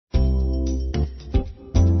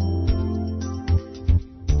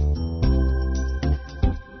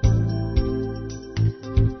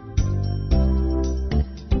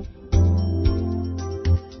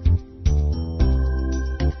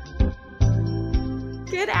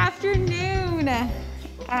Good afternoon.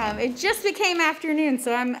 It just became afternoon,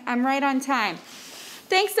 so I'm right on time.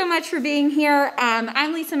 Thanks so much for being here.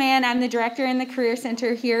 I'm Lisa Mann. I'm the director in the Career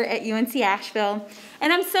Center here at UNC Asheville,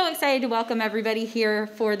 and I'm so excited to welcome everybody here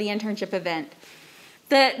for the internship event.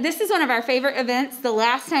 This is one of our favorite events. The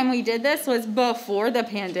last time we did this was before the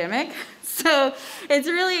pandemic, so it's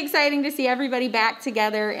really exciting to see everybody back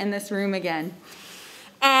together in this room again.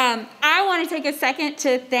 I want to take a second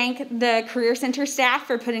to thank the Career Center staff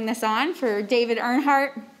for putting this on, for David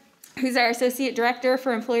Earnhardt, who's our Associate Director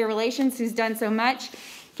for Employer Relations, who's done so much,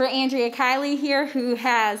 for Andrea Kiley here, who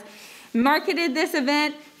has marketed this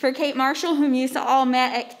event, for Kate Marshall, whom you all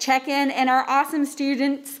met at check-in, and our awesome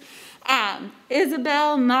students,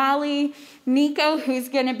 Isabel, Molly, Nico, who's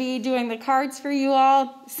going to be doing the cards for you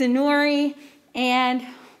all, Sonori, and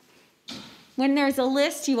when there's a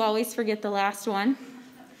list, you always forget the last one,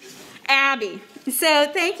 Abby.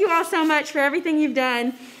 So thank you all so much for everything you've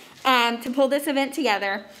done to pull this event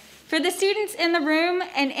together. For the students in the room,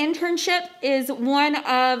 an internship is one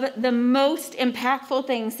of the most impactful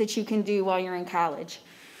things that you can do while you're in college.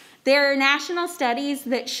 There are national studies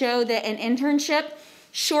that show that an internship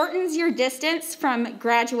shortens your distance from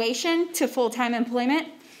graduation to full-time employment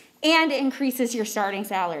and increases your starting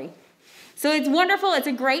salary. So it's wonderful. It's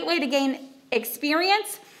a great way to gain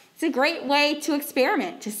experience. It's a great way to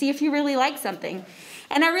experiment, to see if you really like something.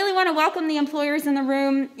 And I really want to welcome the employers in the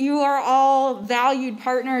room. You are all valued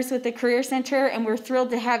partners with the Career Center, and we're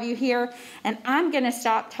thrilled to have you here. And I'm going to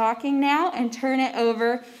stop talking now and turn it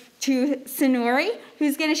over to Sonori,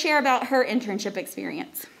 who's going to share about her internship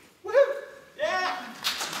experience. Woo! Yeah!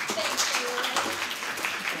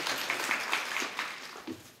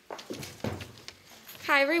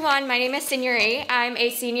 Hi everyone, my name is Sonori. I'm a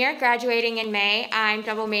senior graduating in May. I'm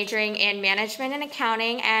double majoring in management and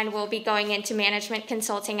accounting and will be going into management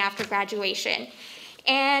consulting after graduation.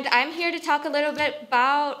 And I'm here to talk a little bit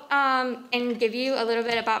about and give you a little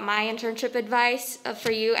bit about my internship advice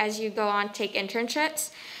for you as you go on to take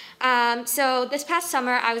internships. So this past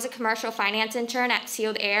summer, I was a commercial finance intern at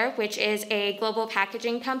Sealed Air, which is a global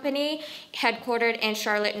packaging company headquartered in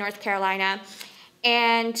Charlotte, North Carolina.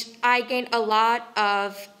 And I gained a lot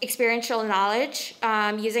of experiential knowledge.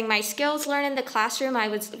 Using my skills learned in the classroom, I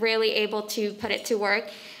was really able to put it to work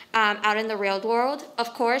out in the real world.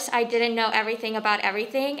 Of course, I didn't know everything about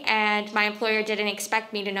everything, and my employer didn't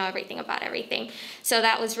expect me to know everything about everything. So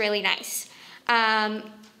that was really nice.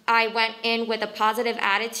 I went in with a positive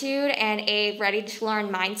attitude and a ready-to-learn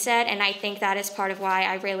mindset, and I think that is part of why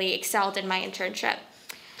I really excelled in my internship.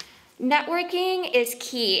 Networking is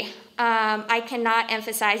key. I cannot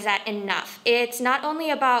emphasize that enough. It's not only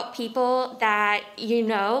about people that you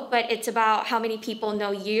know, but it's about how many people know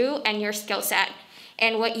you and your skill set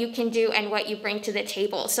and what you can do and what you bring to the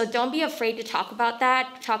table. So don't be afraid to talk about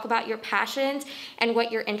that. Talk about your passions and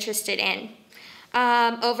what you're interested in.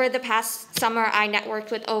 Over the past summer, I networked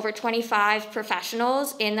with over 25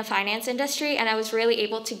 professionals in the finance industry, and I was really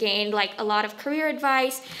able to gain a lot of career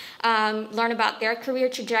advice, learn about their career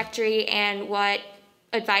trajectory and what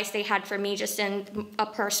advice they had for me just in a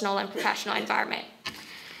personal and professional environment.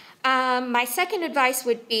 My second advice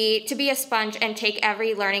would be to be a sponge and take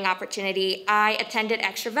every learning opportunity. I attended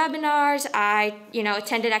extra webinars, I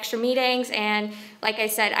attended extra meetings, and like I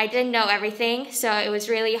said, I didn't know everything, so it was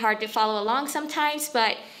really hard to follow along sometimes,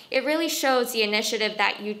 but it really shows the initiative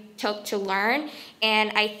that you took to learn,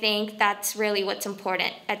 and I think that's really what's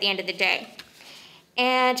important at the end of the day.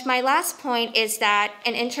 And my last point is that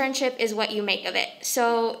an internship is what you make of it.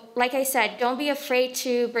 So like I said, don't be afraid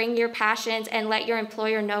to bring your passions and let your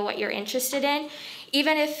employer know what you're interested in.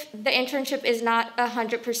 Even if the internship is not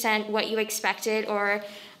 100% what you expected or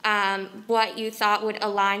what you thought would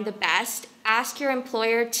align the best, ask your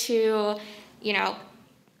employer to,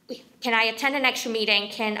 can I attend an extra meeting?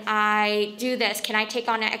 Can I do this? Can I take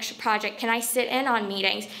on an extra project? Can I sit in on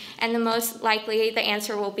meetings? And the most likely the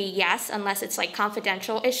answer will be yes, unless it's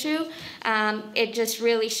confidential issue. It just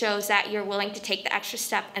really shows that you're willing to take the extra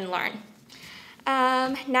step and learn.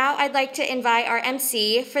 Now I'd like to invite our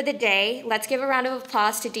MC for the day. Let's give a round of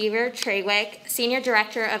applause to Deaver Traywick, Senior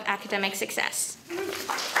Director of Academic Success.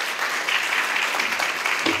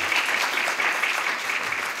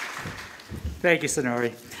 Thank you,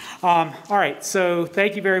 Sonori. All right, so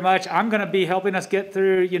thank you very much. I'm going to be helping us get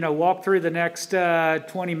through, walk through the next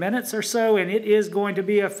 20 minutes or so, and it is going to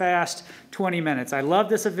be a fast 20 minutes. I love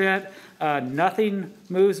this event. Nothing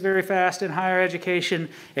moves very fast in higher education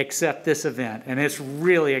except this event, and it's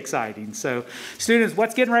really exciting. So students,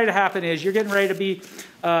 what's getting ready to happen is you're getting ready to be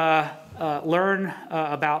learn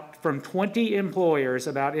about from 20 employers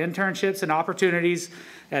about internships and opportunities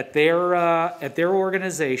at their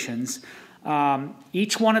organizations.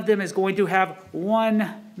 Each one of them is going to have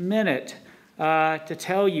 1 minute to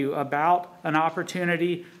tell you about an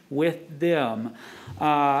opportunity with them.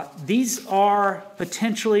 These are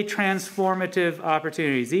potentially transformative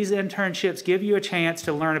opportunities. These internships give you a chance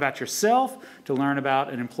to learn about yourself, to learn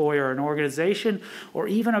about an employer or an organization, or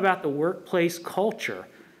even about the workplace culture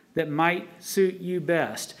that might suit you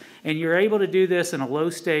best. And you're able to do this in a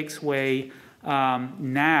low-stakes way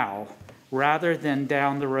now, rather than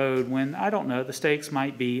down the road when, I don't know, the stakes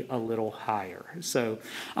might be a little higher. So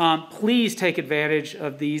please take advantage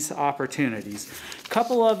of these opportunities.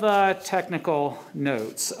 Couple of technical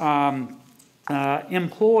notes.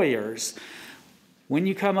 Employers, when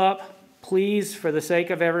you come up, please, for the sake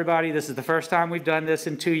of everybody, this is the first time we've done this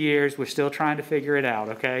in 2 years. We're still trying to figure it out,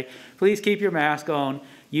 okay? Please keep your mask on.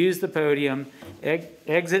 Use the podium, enter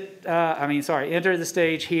the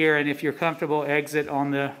stage here, and if you're comfortable, exit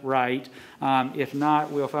on the right. If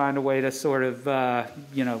not, we'll find a way to sort of,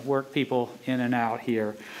 work people in and out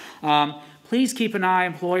here. Please keep an eye,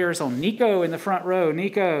 employers, on Nico in the front row.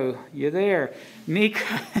 Nico, you there?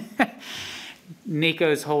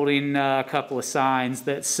 Nico's holding a couple of signs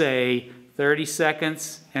that say 30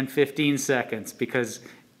 seconds and 15 seconds, because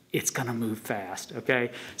it's going to move fast,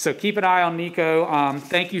 okay? So keep an eye on Nico.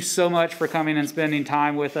 Thank you so much for coming and spending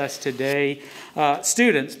time with us today.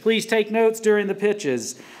 Students, please take notes during the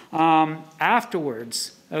pitches.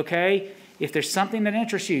 Afterwards, okay, if there's something that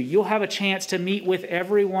interests you, you'll have a chance to meet with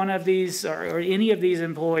every one of these or any of these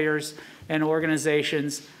employers and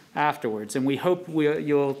organizations afterwards, and we hope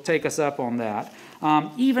you'll take us up on that.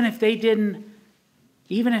 Even if they didn't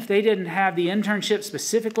have the internship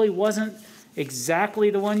specifically, wasn't exactly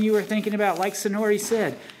the one you were thinking about, like Sonori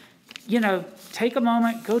said, take a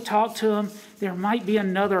moment, go talk to them. There might be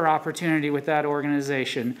another opportunity with that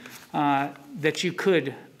organization that you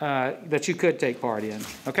could take part in.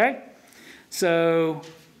 Okay, so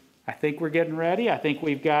I think we're getting ready. I think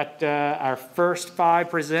we've got our first 5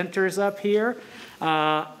 presenters up here.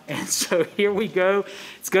 And so here we go.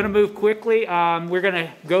 It's going to move quickly. We're going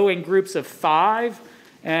to go in groups of 5.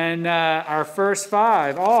 And our first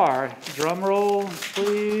 5 are, drum roll,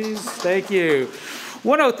 please. Thank you.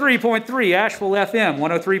 103.3 Asheville FM,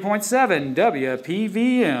 103.7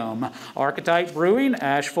 WPVM, Archetype Brewing,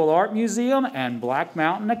 Asheville Art Museum, and Black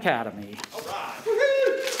Mountain Academy. All right.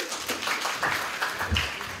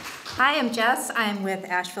 Hi, I'm Jess. I'm with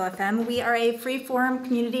Asheville FM. We are a free-form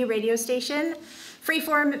community radio station.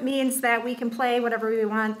 Freeform means that we can play whatever we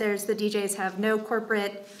want. The DJs have no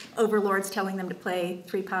corporate overlords telling them to play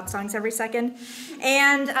 3 pop songs every second.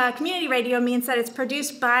 And community radio means that it's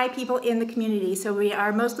produced by people in the community. So we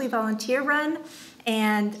are mostly volunteer run.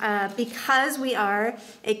 And because we are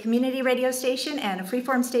a community radio station and a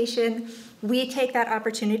freeform station, we take that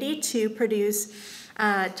opportunity to produce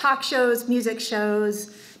talk shows, music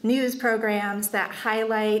shows, news programs that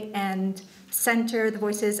highlight and center the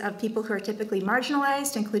voices of people who are typically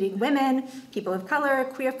marginalized, including women, people of color,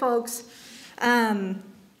 queer folks.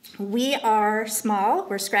 We are small,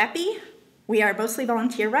 we're scrappy, we are mostly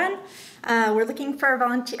volunteer run. We're looking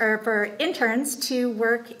for interns to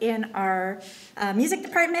work in our music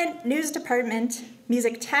department, news department,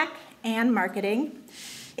 music tech, and marketing.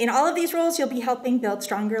 In all of these roles, you'll be helping build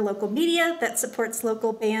stronger local media that supports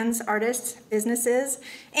local bands, artists, businesses,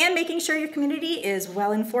 and making sure your community is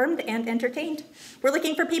well-informed and entertained. We're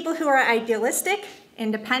looking for people who are idealistic,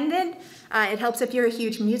 independent. It helps if you're a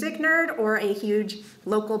huge music nerd or a huge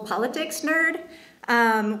local politics nerd.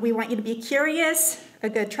 We want you to be curious, a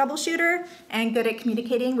good troubleshooter, and good at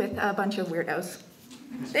communicating with a bunch of weirdos.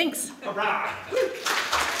 Thanks. All right.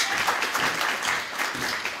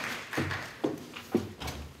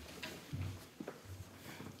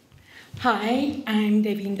 Hi, I'm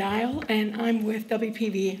Davine Dial, and I'm with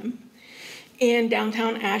WPVM. In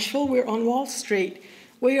downtown Asheville, we're on Wall Street.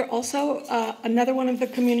 We are also another one of the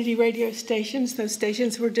community radio stations. Those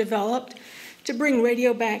stations were developed to bring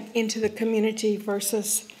radio back into the community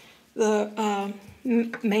versus the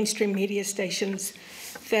mainstream media stations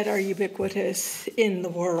that are ubiquitous in the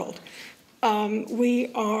world.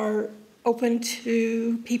 We are open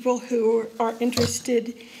to people who are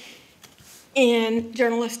interested in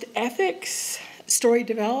journalist ethics, story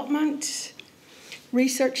development,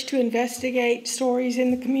 research to investigate stories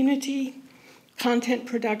in the community, content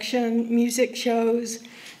production, music shows.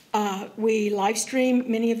 We live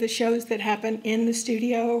stream many of the shows that happen in the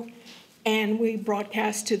studio, and we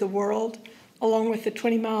broadcast to the world, along with the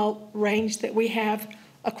 20-mile range that we have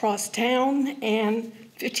across town and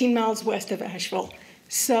 15 miles west of Asheville.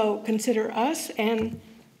 So consider us, and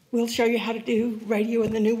we'll show you how to do radio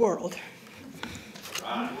in the new world.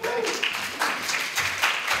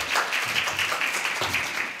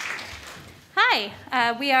 Hi,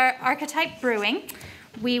 we are Archetype Brewing.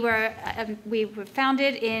 We were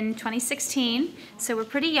founded in 2016, so we're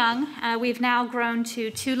pretty young. We've now grown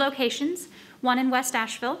to 2 locations, one in West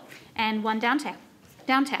Asheville and one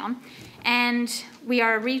downtown. And we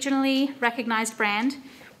are a regionally recognized brand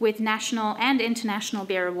with national and international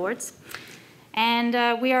beer awards.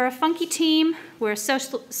 And we are a funky team. We're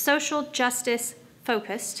social justice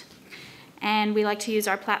focused, and we like to use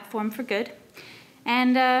our platform for good.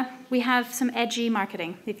 And we have some edgy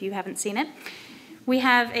marketing, if you haven't seen it. We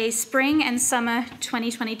have a spring and summer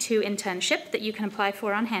 2022 internship that you can apply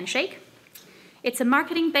for on Handshake. It's a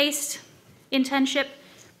marketing-based internship,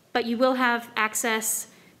 but you will have access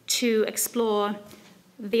to explore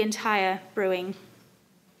the entire brewing,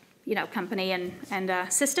 company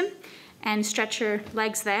and system, and stretch your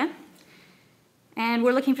legs there. And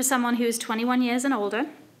we're looking for someone who's 21 years and older,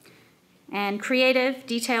 and creative,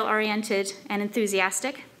 detail-oriented, and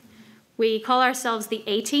enthusiastic. We call ourselves the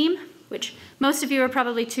A-Team, which most of you are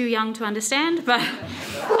probably too young to understand, but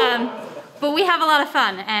we have a lot of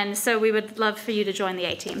fun, and so we would love for you to join the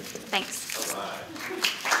A-Team. Thanks.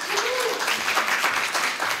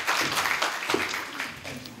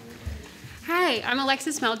 Hi, I'm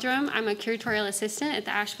Alexis Meldrum. I'm a curatorial assistant at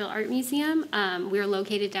the Asheville Art Museum. We're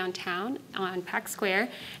located downtown on Pack Square,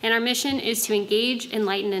 and our mission is to engage,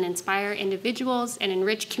 enlighten, and inspire individuals and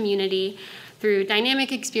enrich community through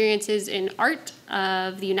dynamic experiences in art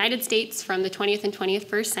of the United States from the 20th and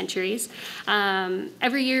 21st centuries.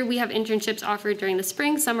 Every year we have internships offered during the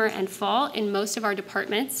spring, summer, and fall in most of our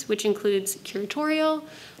departments, which includes curatorial,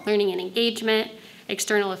 learning and engagement,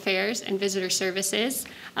 external affairs, and visitor services.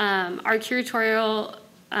 Our curatorial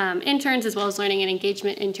interns, as well as learning and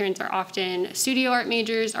engagement interns, are often studio art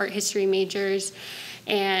majors, art history majors,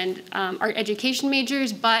 and art education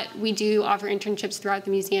majors, but we do offer internships throughout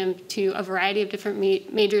the museum to a variety of different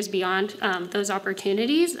majors beyond those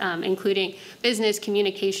opportunities, including business,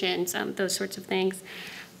 communications, those sorts of things.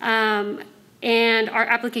 And our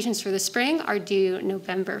applications for the spring are due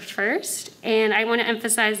November 1st. And I want to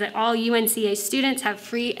emphasize that all UNCA students have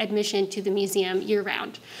free admission to the museum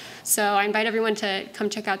year-round. So I invite everyone to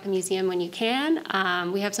come check out the museum when you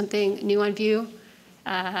can. We have something new on view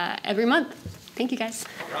every month. Thank you, guys.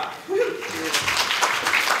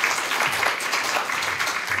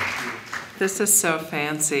 This is so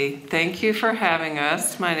fancy. Thank you for having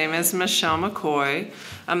us. My name is Michelle McCoy.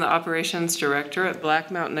 I'm the operations director at Black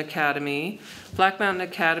Mountain Academy. Black Mountain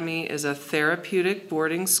Academy is a therapeutic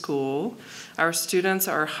boarding school. Our students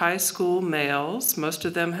are high school males. Most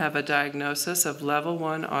of them have a diagnosis of level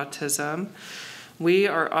 1 autism. We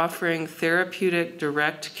are offering therapeutic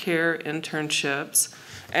direct care internships.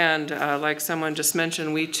 And like someone just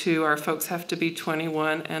mentioned, our folks have to be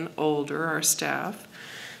 21 and older, our staff.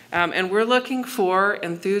 And we're looking for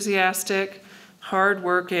enthusiastic,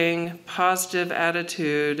 hardworking, positive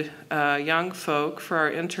attitude young folk for our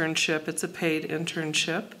internship. It's a paid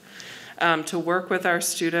internship. To work with our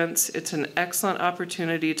students, it's an excellent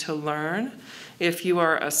opportunity to learn. If you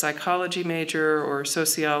are a psychology major or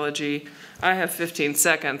sociology, I have 15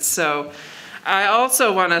 seconds. So I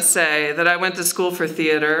also want to say that I went to school for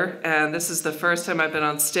theater, and this is the first time I've been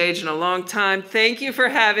on stage in a long time. Thank you for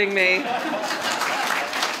having me.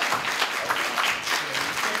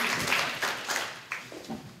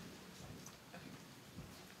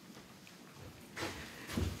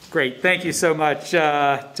 Great. Thank you so much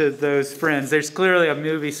to those friends. There's clearly a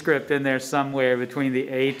movie script in there somewhere between the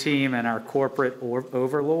A-Team and our corporate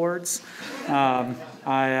overlords. I'm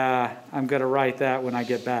going to write that when I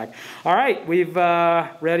get back. All right. We've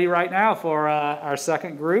ready right now for our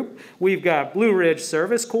second group. We've got Blue Ridge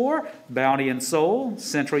Service Corps, Bounty and Soul,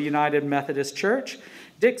 Central United Methodist Church,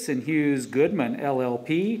 Dixon, Hughes, Goodman,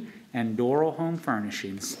 LLP, and Dorel Home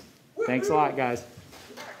Furnishings. Thanks a lot, guys.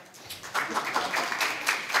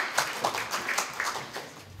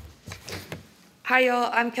 Hi, y'all.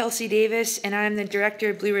 I'm Kelsey Davis, and I'm the director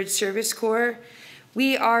of Blue Ridge Service Corps.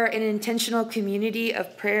 We are an intentional community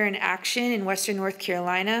of prayer and action in Western North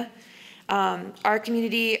Carolina. Our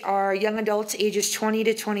community are young adults ages 20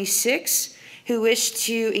 to 26 who wish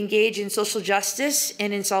to engage in social justice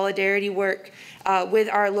and in solidarity work with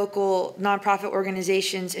our local nonprofit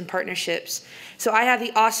organizations and partnerships. So I have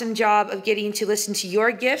the awesome job of getting to listen to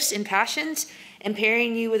your gifts and passions and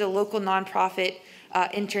pairing you with a local nonprofit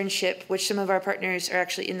internship, which some of our partners are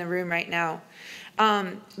actually in the room right now.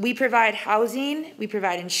 We provide housing, we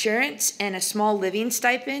provide insurance, and a small living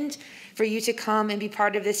stipend for you to come and be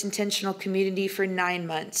part of this intentional community for 9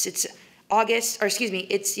 months. It's August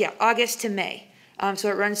to May. So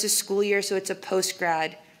it runs the school year, so it's a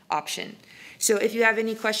post-grad option. So if you have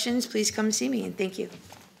any questions, please come see me, and thank you.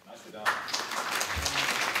 Nicely done.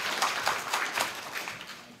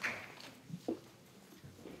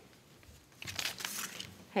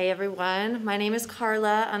 Hey everyone, my name is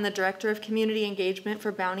Carla. I'm the Director of Community Engagement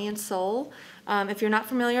for Bounty and Soul. If you're not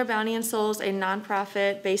familiar, Bounty and Soul is a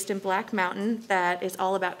nonprofit based in Black Mountain that is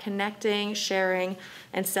all about connecting, sharing,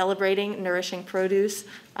 and celebrating nourishing produce,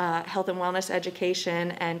 health and wellness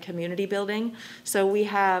education, and community building. So we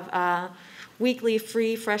have weekly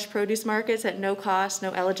free fresh produce markets at no cost,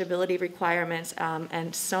 no eligibility requirements,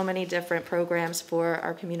 and so many different programs for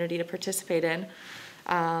our community to participate in.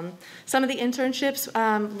 Some of the internships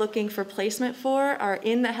looking for placement for are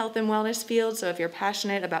in the health and wellness field. So if you're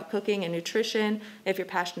passionate about cooking and nutrition, if you're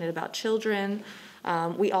passionate about children,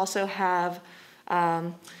 we also have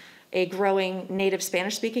a growing native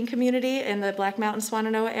Spanish-speaking community in the Black Mountain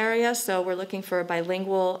Swannanoa area. So we're looking for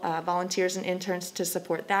bilingual volunteers and interns to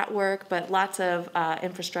support that work, but lots of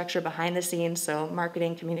infrastructure behind the scenes, so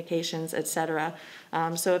marketing, communications, etc.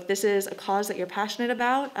 So if this is a cause that you're passionate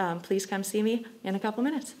about, please come see me in a couple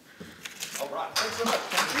minutes. All right, thanks so much.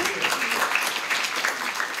 Thank you.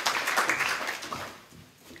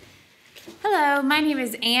 Hello, my name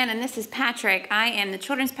is Ann, and this is Patrick. I am the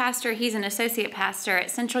children's pastor. He's an associate pastor at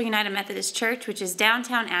Central United Methodist Church, which is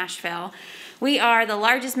downtown Asheville. We are the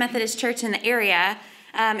largest Methodist church in the area.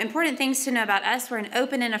 Important things to know about us: we're an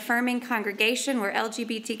open and affirming congregation. We're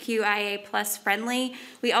LGBTQIA plus friendly.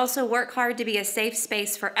 We also work hard to be a safe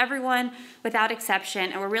space for everyone without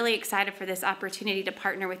exception, and we're really excited for this opportunity to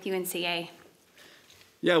partner with UNCA.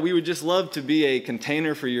 Yeah, we would just love to be a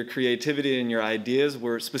container for your creativity and your ideas.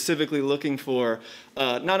 We're specifically looking for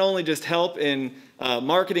not only just help in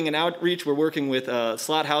marketing and outreach. We're working with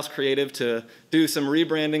Slothouse Creative to do some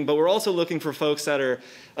rebranding, but we're also looking for folks that are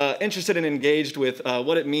interested and engaged with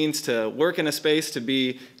what it means to work in a space, to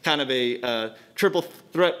be kind of a triple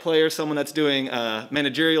threat player, someone that's doing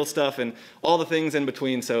managerial stuff and all the things in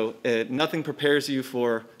between. So nothing prepares you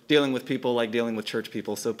for dealing with people like dealing with church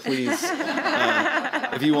people. So please,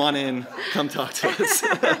 if you want in, come talk to us.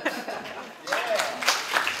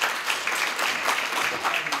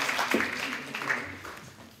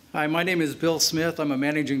 Hi, my name is Bill Smith. I'm a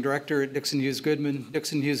managing director at Dixon Hughes Goodman.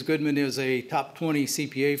 Dixon Hughes Goodman is a top 20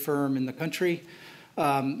 CPA firm in the country.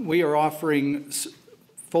 We are offering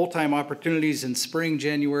full-time opportunities in spring,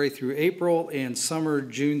 January through April, and summer,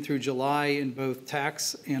 June through July, in both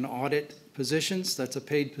tax and audit positions. That's a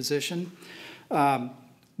paid position.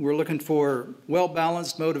 We're looking for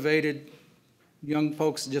well-balanced, motivated young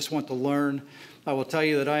folks that just want to learn. I will tell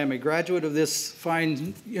you that I am a graduate of this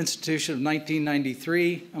fine institution of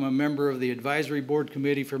 1993. I'm a member of the Advisory Board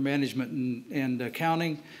Committee for Management and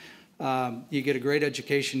Accounting. You get a great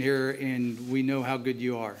education here, and we know how good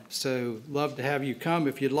you are. So love to have you come.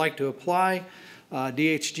 If you'd like to apply,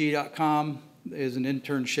 dhg.com is an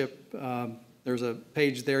internship. There's a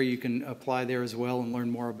page there. You can apply there as well and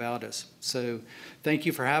learn more about us. So thank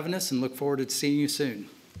you for having us, and look forward to seeing you soon.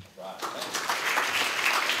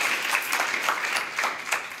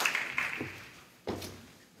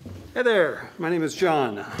 Hey there, my name is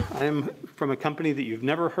John. I'm from a company that you've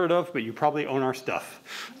never heard of, but you probably own our stuff.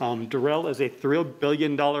 Dorel is a $3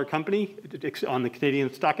 billion company on the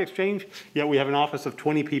Canadian Stock Exchange, yet we have an office of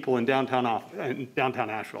 20 people in downtown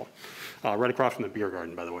Asheville, right across from the beer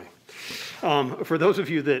garden, by the way. For those of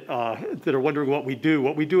you that are wondering what we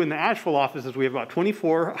do in the Asheville office is we have about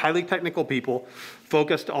 24 highly technical people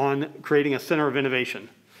focused on creating a center of innovation.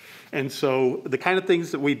 And so the kind of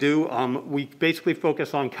things that we do, we basically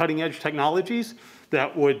focus on cutting edge technologies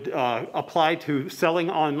that would apply to selling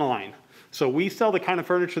online. So we sell the kind of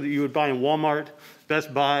furniture that you would buy in Walmart,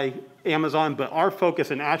 Best Buy, Amazon, but our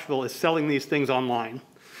focus in Asheville is selling these things online.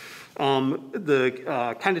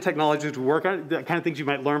 The kind of technologies we work on, the kind of things you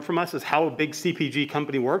might learn from us is how a big CPG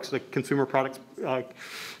company works, the consumer products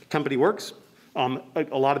company works.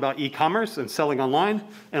 A lot about e-commerce and selling online,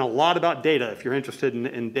 and a lot about data if you're interested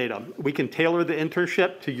in data. We can tailor the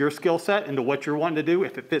internship to your skill set and to what you're wanting to do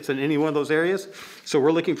if it fits in any one of those areas. So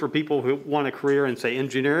we're looking for people who want a career in, say,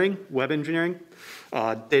 engineering, web engineering,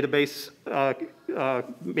 database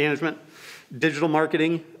management, digital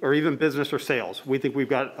marketing, or even business or sales. We think we've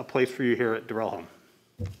got a place for you here at Dorel Home.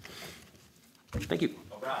 Thank you.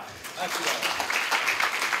 All right. Thank you.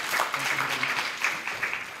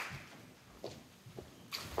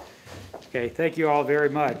 Okay, thank you all very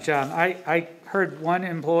much. I heard one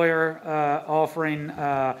employer offering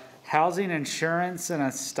housing insurance and a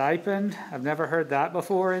stipend. I've never heard that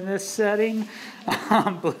before in this setting.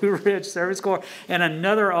 Blue Ridge Service Corps, and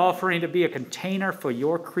another offering to be a container for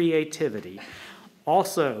your creativity.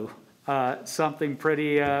 Also, something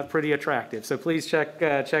pretty attractive. So please check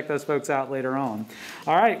those folks out later on.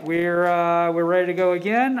 All right, we're ready to go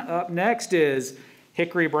again. Up next is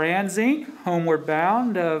Hickory Brands Inc., Homeward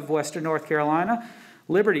Bound of Western North Carolina,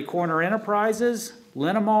 Liberty Corner Enterprises,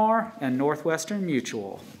 Linamar, and Northwestern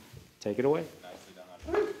Mutual. Take it away.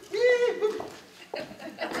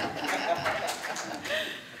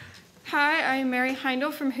 Hi, I'm Mary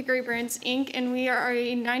Heindel from Hickory Brands Inc., and we are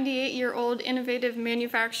a 98-year-old innovative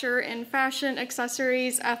manufacturer in fashion,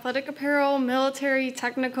 accessories, athletic apparel, military,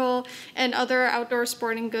 technical, and other outdoor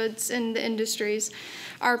sporting goods in the industries.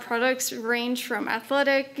 Our products range from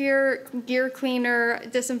athletic gear, gear cleaner,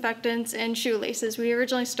 disinfectants, and shoelaces. We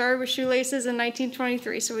originally started with shoelaces in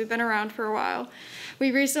 1923, so we've been around for a while.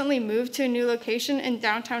 We recently moved to a new location in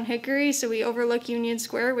downtown Hickory, so we overlook Union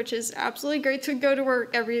Square, which is absolutely great to go to work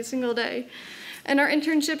every single day. And our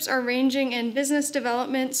internships are ranging in business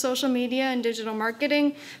development, social media and digital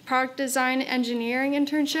marketing, product design, engineering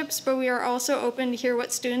internships, but we are also open to hear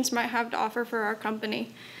what students might have to offer for our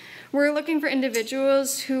company. We're looking for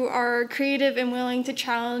individuals who are creative and willing to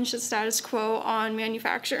challenge the status quo on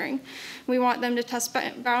manufacturing. We want them to test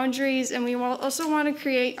boundaries, and we also want to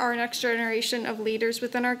create our next generation of leaders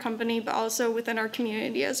within our company, but also within our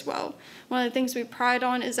community as well. One of the things we pride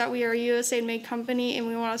on is that we are a USA-made company, and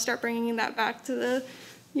we want to start bringing that back to the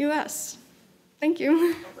U.S. Thank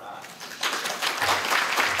you.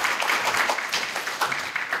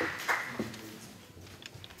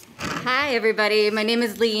 Hi, everybody. My name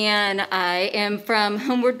is Leanne. I am from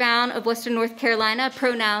Homeward Bound of Western North Carolina,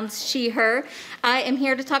 pronouns she, her. I am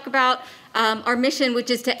here to talk about our mission, which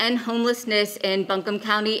is to end homelessness in Buncombe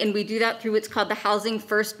County, and we do that through what's called the Housing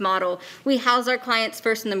First model. We house our clients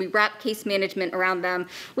first, and then we wrap case management around them.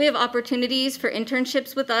 We have opportunities for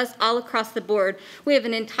internships with us all across the board. We have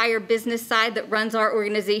an entire business side that runs our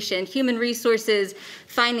organization, human resources,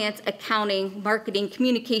 finance, accounting, marketing,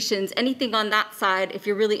 communications, anything on that side if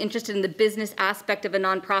you're really interested in the business aspect of a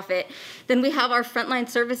nonprofit. Then we have our frontline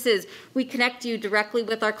services. We connect you directly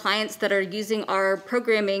with our clients that are using our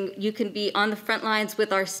programming. You can be on the front lines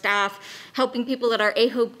with our staff, helping people at our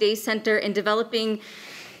A-Hope Day Center and developing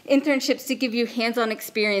internships to give you hands-on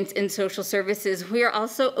experience in social services. We are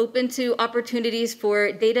also open to opportunities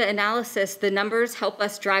for data analysis. The numbers help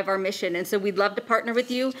us drive our mission, and so we'd love to partner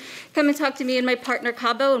with you. Come and talk to me and my partner,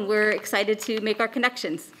 Cabo, and we're excited to make our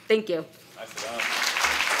connections. Thank you. Nice job.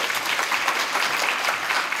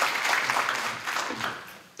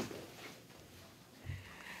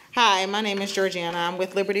 Hi, my name is Georgiana. I'm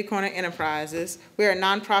with Liberty Corner Enterprises. We're a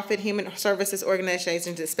nonprofit human services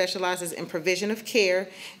organization that specializes in provision of care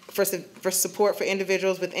for support for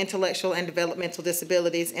individuals with intellectual and developmental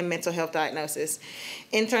disabilities and mental health diagnosis.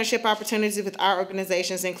 Internship opportunities with our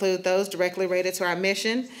organizations include those directly related to our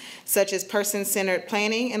mission, such as person-centered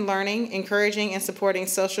planning and learning, encouraging and supporting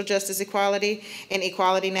social justice equality and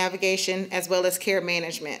equality navigation, as well as care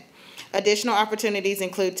management. Additional opportunities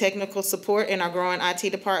include technical support in our growing IT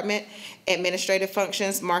department, administrative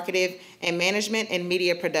functions, marketing and management, and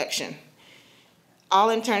media production. All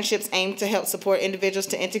internships aim to help support individuals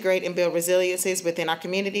to integrate and build resiliencies within our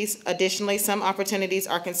communities. Additionally, some opportunities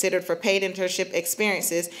are considered for paid internship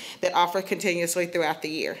experiences that offer continuously throughout the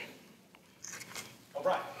year. All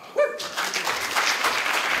right.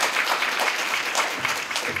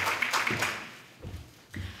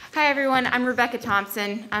 Hi, everyone. I'm Rebecca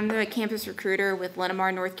Thompson. I'm the campus recruiter with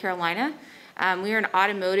Linamar, North Carolina. We are an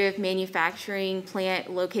automotive manufacturing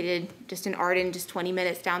plant located just in Arden, just 20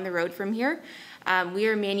 minutes down the road from here. We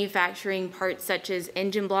are manufacturing parts such as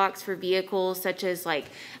engine blocks for vehicles, such as like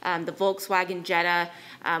the Volkswagen Jetta.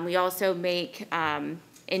 We also make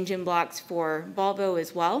engine blocks for Volvo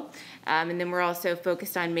as well. And then we're also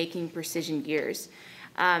focused on making precision gears.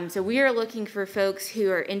 So we are looking for folks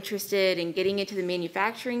who are interested in getting into the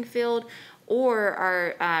manufacturing field or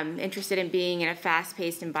are interested in being in a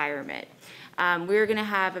fast-paced environment. We're going to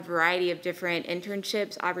have a variety of different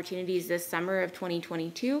internships opportunities this summer of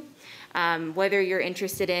 2022. Whether you're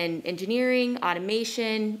interested in engineering,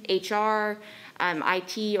 automation, HR,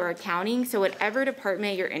 IT, or accounting, so whatever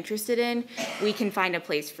department you're interested in, we can find a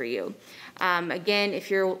place for you. Again, if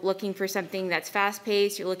you're looking for something that's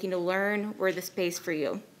fast-paced, you're looking to learn, we're the space for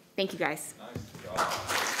you. Thank you, guys. Nice.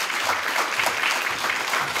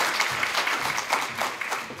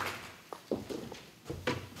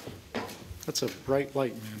 That's a bright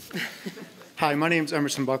light, man. Hi, my name is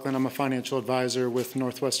Emerson Buckland. I'm a financial advisor with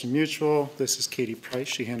Northwestern Mutual. This is Katie Price.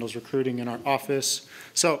 She handles recruiting in our office.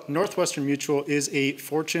 So Northwestern Mutual is a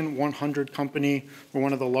Fortune 100 company. We're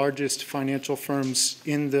one of the largest financial firms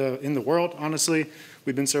in the world, honestly.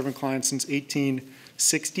 We've been serving clients since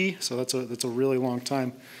 1860, so that's a really long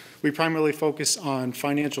time. We primarily focus on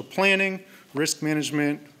financial planning, risk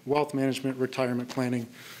management, wealth management, retirement planning.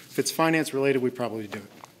 If it's finance related, we probably do it.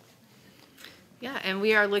 Yeah, and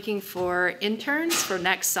we are looking for interns for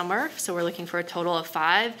next summer. So we're looking for a total of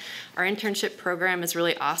 5. Our internship program is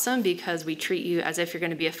really awesome because we treat you as if you're going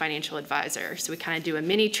to be a financial advisor. So we kind of do a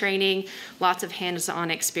mini training, lots of hands-on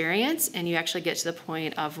experience, and you actually get to the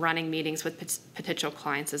point of running meetings with potential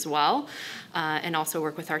clients as well, and also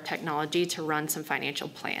work with our technology to run some financial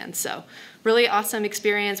plans. So really awesome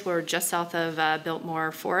experience. We're just south of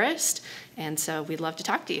Biltmore Forest, and so we'd love to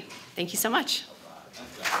talk to you. Thank you so much.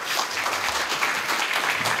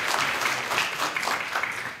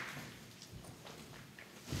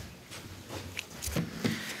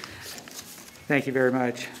 Thank you very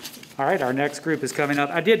much. All right, our next group is coming up.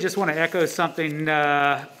 I did just want to echo something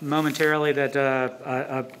momentarily that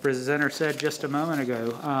a presenter said just a moment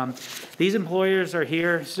ago. These employers are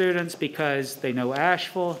here, students, because they know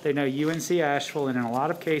Asheville, they know UNC Asheville, and in a lot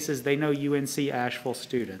of cases, they know UNC Asheville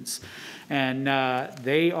students. And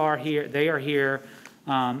they are here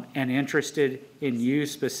and interested in you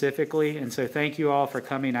specifically. And so thank you all for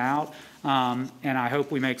coming out. And I hope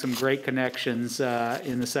we make some great connections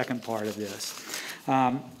in the second part of this.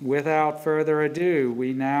 Without further ado,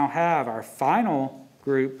 we now have our final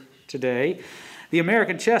group today, the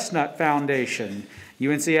American Chestnut Foundation,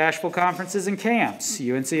 UNC Asheville Conferences and Camps,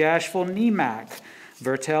 UNC Asheville NEMAC,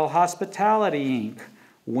 Virtelle Hospitality, Inc.,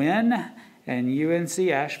 WIN, and UNC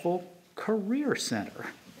Asheville Career Center.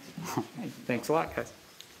 Thanks a lot, guys.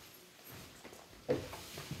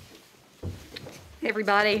 Hey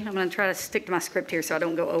everybody, I'm going to try to stick to my script here so I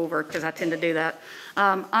don't go over because I tend to do that.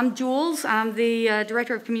 I'm Jules. I'm the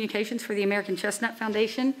Director of Communications for the American Chestnut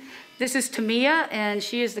Foundation. This is Tamia, and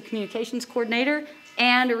she is the Communications Coordinator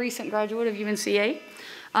and a recent graduate of UNCA.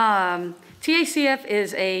 TACF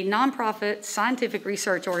is a nonprofit scientific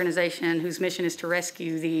research organization whose mission is to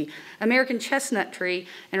rescue the American chestnut tree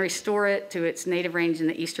and restore it to its native range in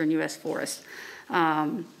the eastern U.S. forest.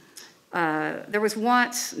 There was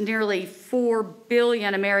once nearly 4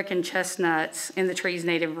 billion American chestnuts in the tree's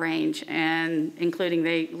native range, and including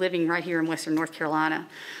living right here in western North Carolina.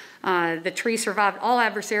 The tree survived all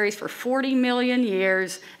adversaries for 40 million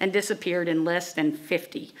years and disappeared in less than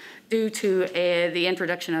 50 due to the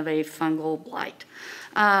introduction of a fungal blight.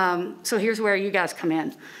 So here's where you guys come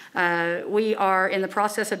in. We are in the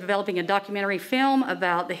process of developing a documentary film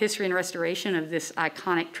about the history and restoration of this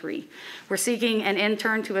iconic tree. We're seeking an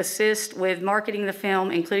intern to assist with marketing the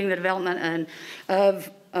film, including the development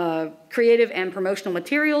of creative and promotional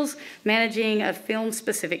materials, managing a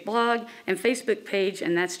film-specific blog and Facebook page,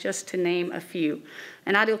 and that's just to name a few.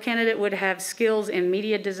 An ideal candidate would have skills in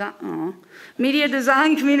media design,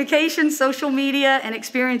 communication, social media, and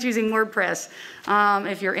experience using WordPress.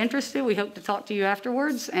 If you're interested, we hope to talk to you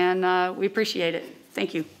afterwards, and we appreciate it.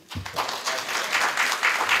 Thank you.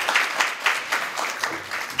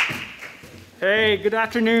 Hey, good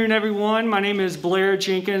afternoon, everyone. My name is Blair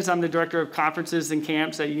Jenkins. I'm the Director of Conferences and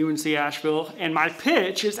Camps at UNC Asheville, and my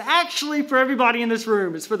pitch is actually for everybody in this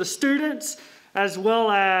room. It's for the students as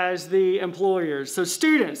well as the employers. So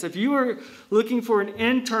students, if you are looking for an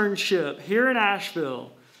internship here in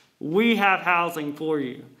Asheville, we have housing for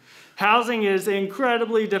you. Housing is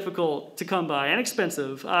incredibly difficult to come by and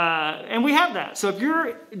expensive, and we have that. So if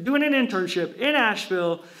you're doing an internship in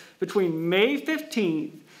Asheville between May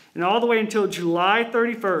 15th and all the way until July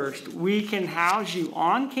 31st, we can house you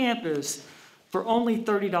on campus for only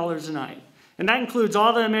 $30 a night. And that includes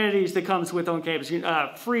all the amenities that comes with on campus,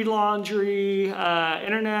 free laundry,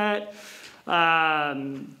 internet,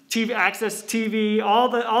 TV, access to TV,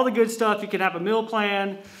 all the good stuff. You can have a meal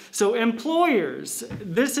plan. So employers,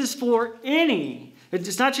 this is for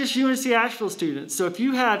it's not just UNC Asheville students. So if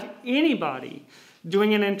you have anybody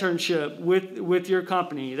doing an internship with your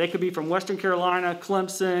company, they could be from Western Carolina,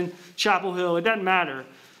 Clemson, Chapel Hill, it doesn't matter.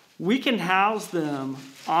 We can house them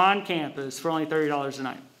on campus for only $30 a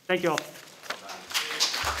night. Thank you all.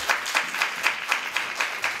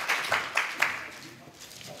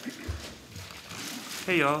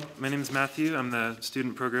 Hey y'all, my name is Matthew. I'm the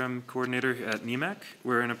Student Program Coordinator at NEMAC.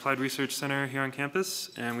 We're an applied research center here on campus,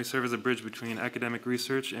 and we serve as a bridge between academic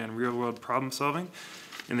research and real-world problem solving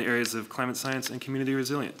in the areas of climate science and community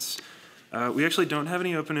resilience. We actually don't have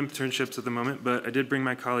any open internships at the moment, but I did bring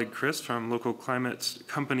my colleague Chris from local climate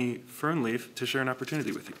company Fernleaf to share an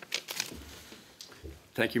opportunity with you.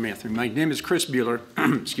 Thank you, Matthew. My name is Chris Bueller,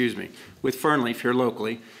 excuse me, with Fernleaf here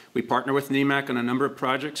locally. We partner with NEMAC on a number of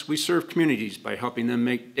projects. We serve communities by helping them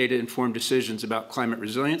make data-informed decisions about climate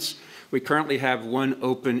resilience. We currently have one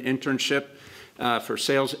open internship for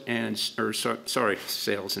sales and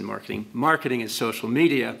marketing and social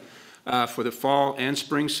media for the fall and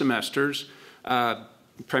spring semesters.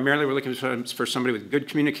 Primarily, we're looking for somebody with good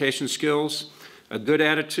communication skills, a good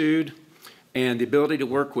attitude, and the ability to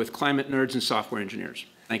work with climate nerds and software engineers.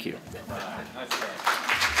 Thank you.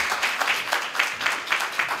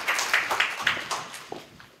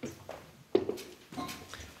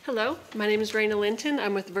 Hello, my name is Raina Linton.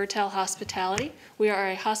 I'm with Virtelle Hospitality. We are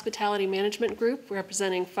a hospitality management group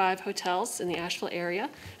representing 5 hotels in the Asheville area,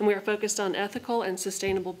 and we are focused on ethical and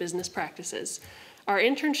sustainable business practices. Our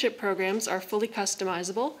internship programs are fully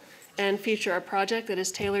customizable and feature a project that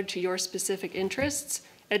is tailored to your specific interests,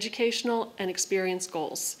 educational, and experience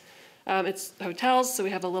goals. It's hotels, so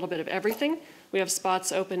we have a little bit of everything. We have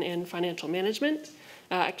spots open in financial management,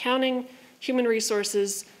 accounting, human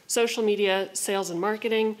resources, social media, sales and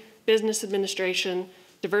marketing, business administration,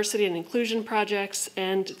 diversity and inclusion projects,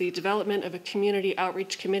 and the development of a community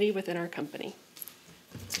outreach committee within our company.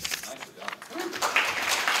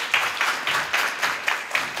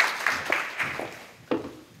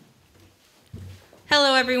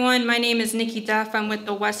 Hello everyone, my name is Nikki Duff. I'm with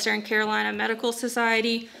the Western Carolina Medical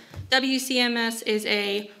Society. WCMS is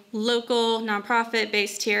a local nonprofit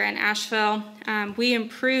based here in Asheville. We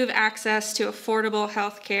improve access to affordable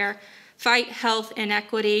health care, fight health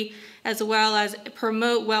inequity, as well as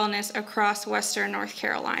promote wellness across Western North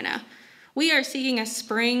Carolina. We are seeking a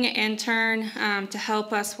spring intern to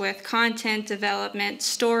help us with content development,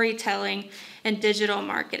 storytelling, and digital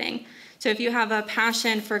marketing. So if you have a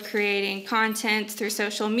passion for creating content through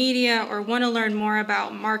social media or want to learn more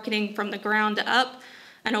about marketing from the ground up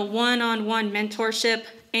and a one-on-one mentorship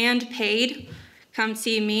and paid, come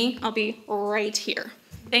see me. I'll be right here.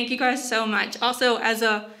 Thank you guys so much. Also, as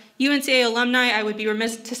a UNCA alumni, I would be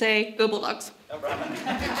remiss to say, go Bulldogs.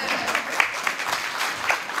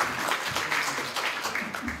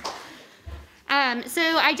 So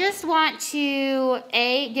I just want to,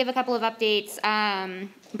 give a couple of updates,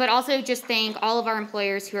 but also just thank all of our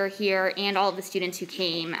employers who are here and all of the students who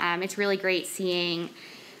came. It's really great seeing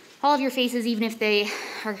all of your faces, even if they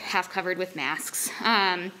are half covered with masks.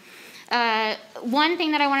 One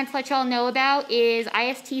thing that I wanted to let you all know about is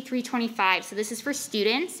IST 325. So this is for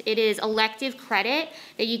students. It is elective credit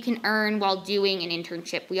that you can earn while doing an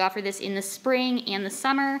internship. We offer this in the spring and the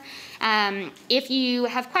summer. If you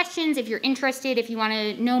have questions, if you're interested, if you want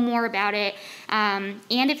to know more about it, and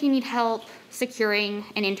if you need help securing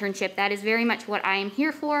an internship, that is very much what I am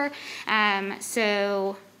here for.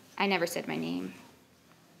 So I never said my name.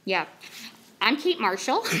 Yeah, I'm Kate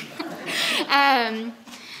Marshall.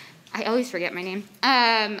 I always forget my name.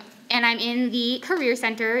 And I'm in the Career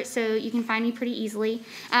Center, so you can find me pretty easily.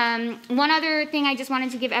 One other thing I just wanted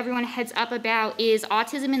to give everyone a heads up about is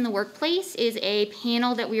Autism in the Workplace is a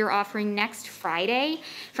panel that we are offering next Friday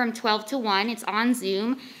from 12 to 1. It's on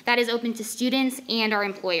Zoom. That is open to students and our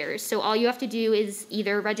employers. So all you have to do is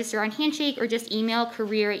either register on Handshake or just email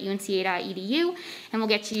career@unca.edu, and we'll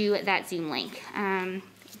get you that Zoom link.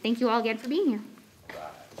 Thank you all again for being here.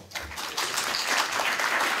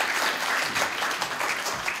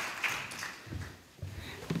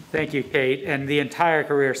 Thank you, Kate, and the entire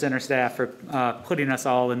Career Center staff for putting us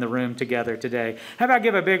all in the room together today. How about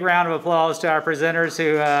give a big round of applause to our presenters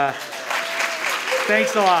who,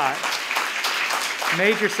 thanks a lot.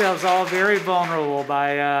 Made yourselves all very vulnerable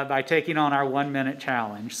by taking on our 1-minute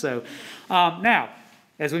challenge. So now,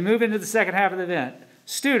 as we move into the second half of the event,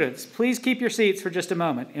 students, please keep your seats for just a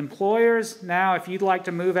moment. Employers, now if you'd like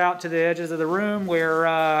to move out to the edges of the room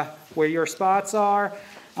where your spots are,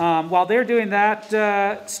 while they're doing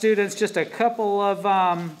that, students, just a couple of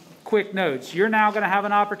quick notes. You're now going to have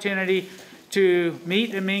an opportunity to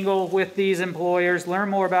meet and mingle with these employers, learn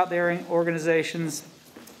more about their organizations.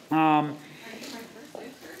 2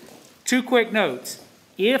 quick notes.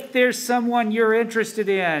 If there's someone you're interested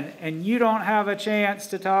in and you don't have a chance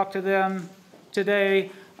to talk to them today,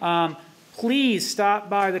 please stop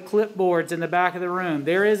by the clipboards in the back of the room.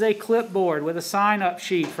 There is a clipboard with a sign-up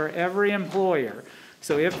sheet for every employer.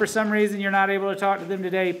 So if for some reason you're not able to talk to them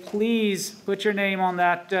today, please put your name on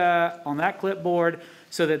that clipboard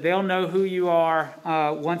so that they'll know who you are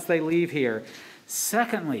once they leave here.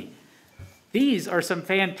 Secondly, these are some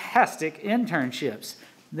fantastic internships.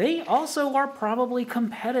 They also are probably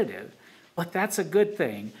competitive, but that's a good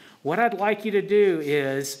thing. What I'd like you to do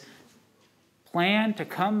is plan to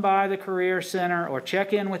come by the Career Center or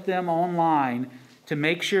check in with them online to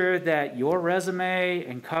make sure that your resume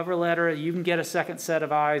and cover letter, you can get a second set of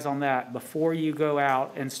eyes on that before you go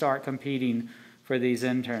out and start competing for these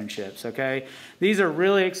internships, okay? These are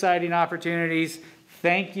really exciting opportunities.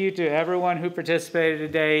 Thank you to everyone who participated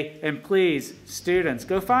today, and please, students,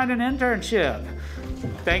 go find an internship.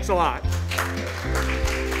 Thanks a lot.